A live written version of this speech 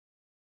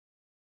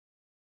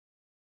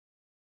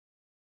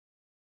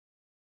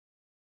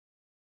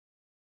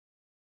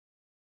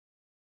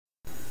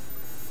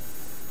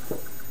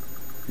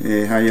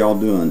Hey, how y'all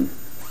doing?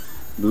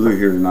 Blue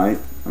here tonight.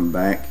 I'm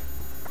back.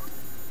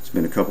 It's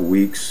been a couple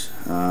weeks.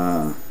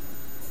 Good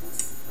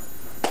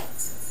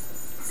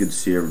to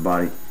see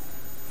everybody.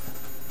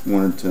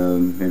 Wanted to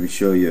maybe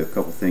show you a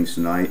couple things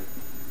tonight.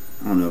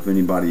 I don't know if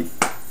anybody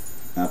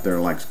out there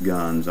likes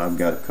guns. I've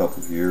got a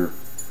couple here.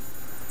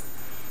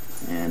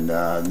 And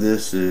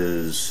this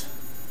is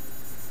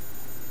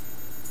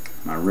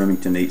my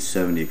Remington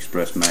 870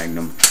 Express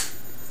Magnum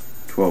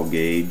 12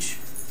 gauge.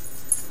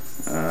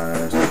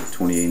 It's a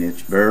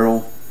 28-inch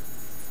barrel.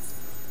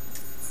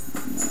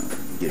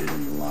 Get it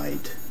in the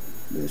light.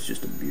 But it's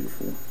just a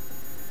beautiful.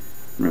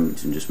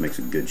 Remington just makes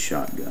a good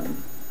shotgun.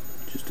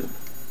 Just a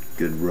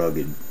good,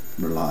 rugged,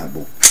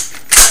 reliable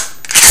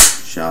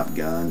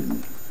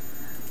shotgun.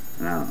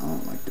 And I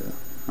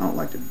don't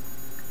like to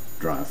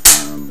dry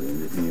fire them,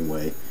 but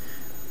anyway,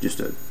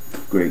 just a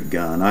great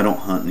gun. I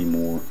don't hunt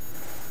anymore.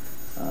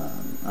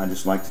 I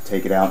just like to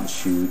take it out and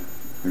shoot.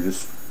 They're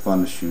just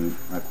fun to shoot.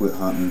 I quit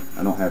hunting.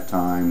 I don't have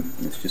time.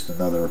 It's just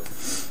another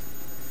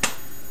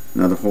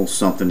whole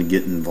something to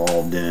get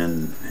involved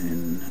in,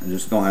 and I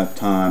just don't have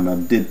time. I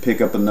did pick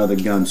up another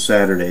gun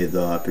Saturday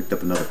though. I picked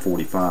up another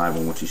 45. I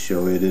want to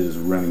show it. It is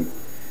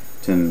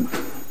Remington.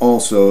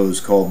 Also, is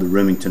called the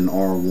Remington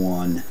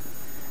R1,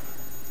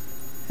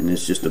 and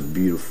it's just a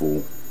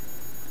beautiful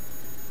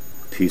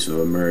piece of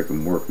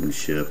American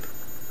workmanship.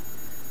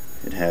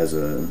 It has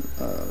a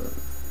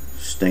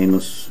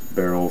stainless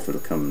barrel, if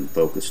it'll come in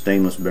focus,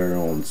 stainless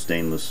barrel and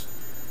stainless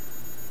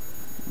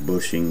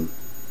bushing,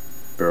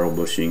 barrel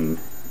bushing.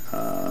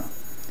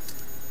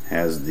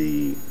 Has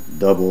the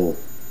double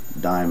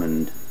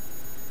diamond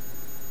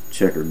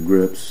checkered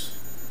grips.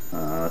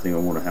 I think I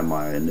want to have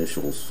my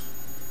initials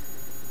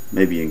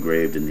maybe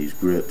engraved in these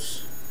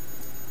grips.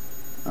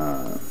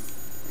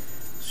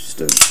 It's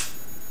just a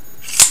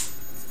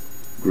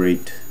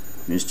great,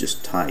 I mean, it's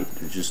just tight.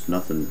 There's just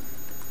nothing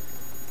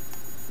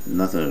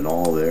at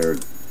all there.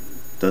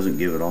 Doesn't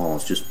give it all.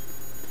 It's just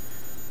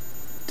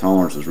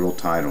tolerance is real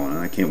tight on it.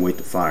 I can't wait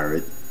to fire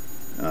it.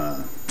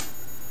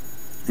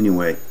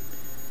 Anyway,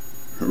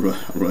 I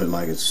really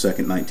like it. It's the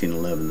second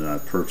 1911 that I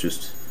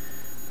purchased.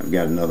 I've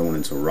got another one.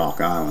 It's a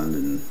Rock Island,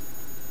 and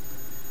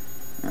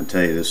I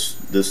tell you,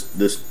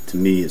 this to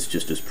me is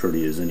just as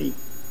pretty as any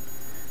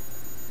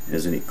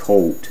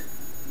Colt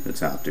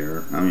that's out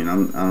there. I mean,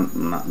 I'm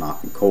not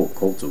knocking Colt.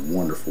 Colt's a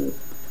wonderful,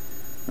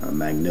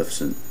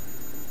 magnificent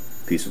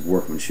piece of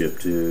workmanship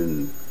too,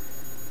 and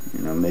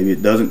you know, maybe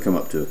it doesn't come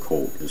up to a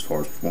Colt as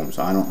far as performance.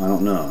 I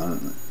don't know,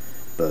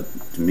 but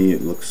to me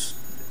it looks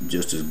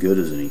just as good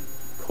as any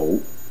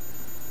Colt.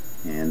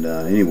 And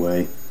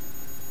anyway,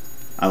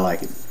 I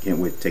like it. Can't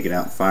wait to take it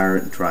out and fire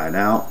it and try it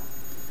out.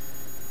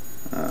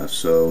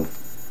 So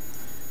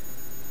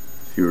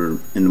if you're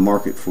in the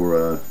market for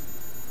a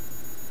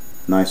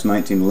nice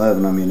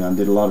 1911, I mean, I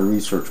did a lot of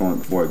research on it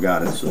before I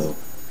got it. So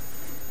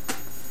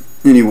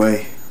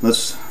anyway,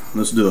 let's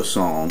do a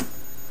song.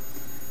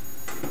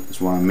 That's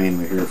what I'm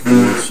mainly here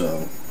for.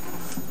 So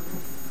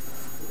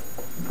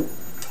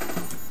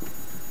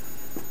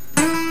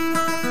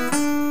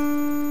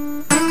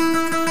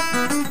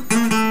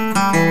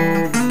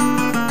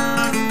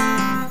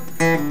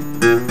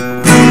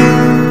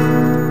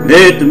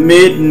let the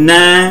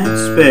midnight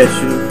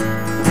special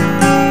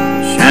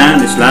shine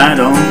its light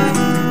on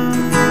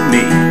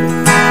me.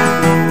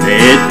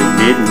 Let the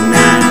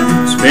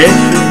midnight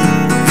special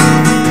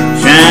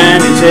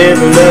shine its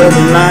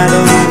ever-loving light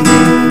on me.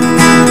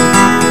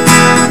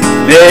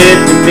 Let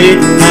the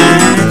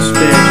midnight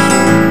special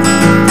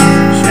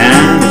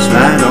shine its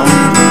light on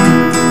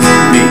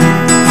me.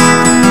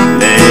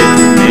 Let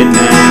the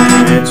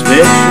midnight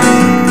special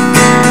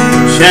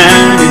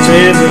shine its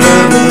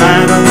ever-loving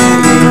light on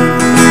me.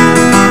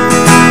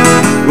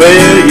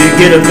 Well, you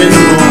get up in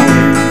the morning,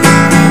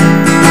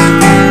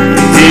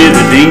 you hear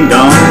the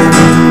ding-dong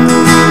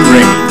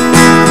ring.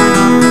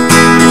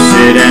 You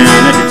sit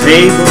down at the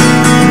table,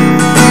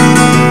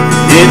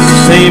 it's the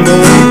same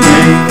old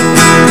thing.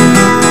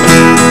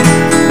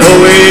 No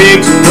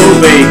eggs and no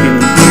bacon,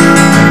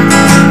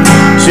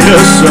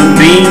 just some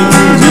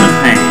beans in a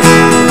pan.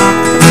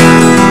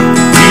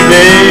 You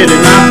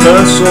better not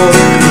bustle,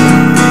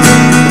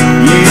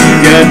 you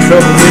got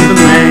trouble with the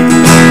man.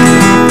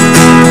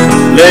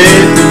 Let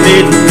the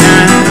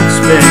midnight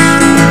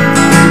special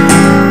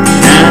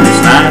shine its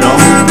light on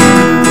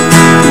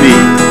me.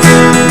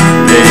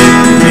 Let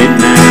the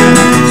midnight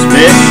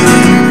special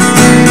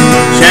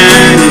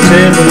shine its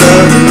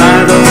ever-loving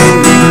light on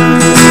me.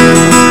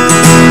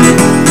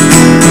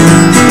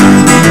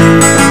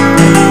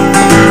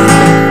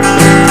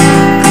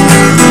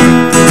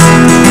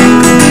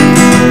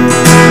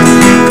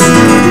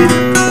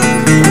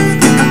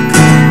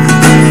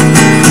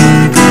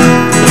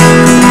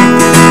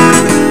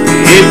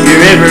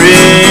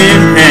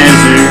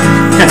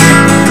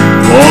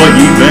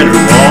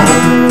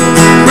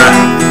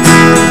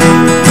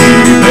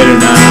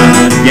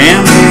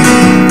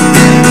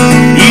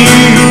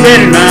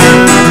 Better not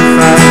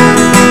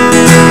fight.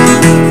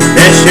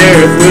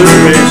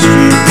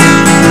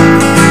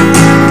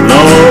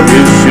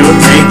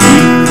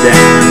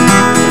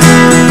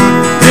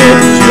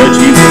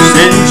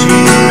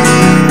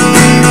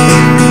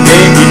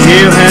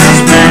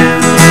 jailhouse band.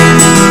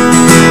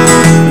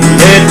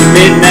 Let the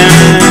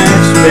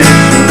midnight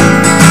special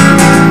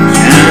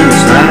shine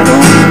its light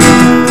on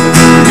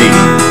me.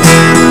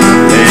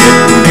 Let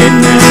the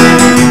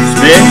midnight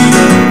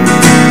special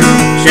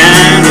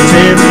shine its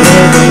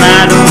ever-loving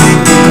light on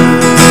me.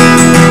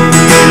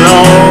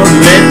 Lord,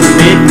 let the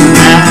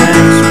midnight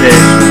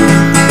special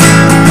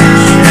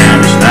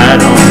shine its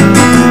light on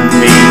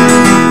me.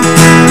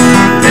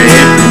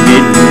 Let the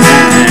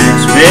midnight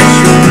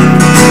special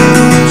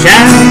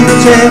shine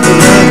its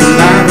ever-loving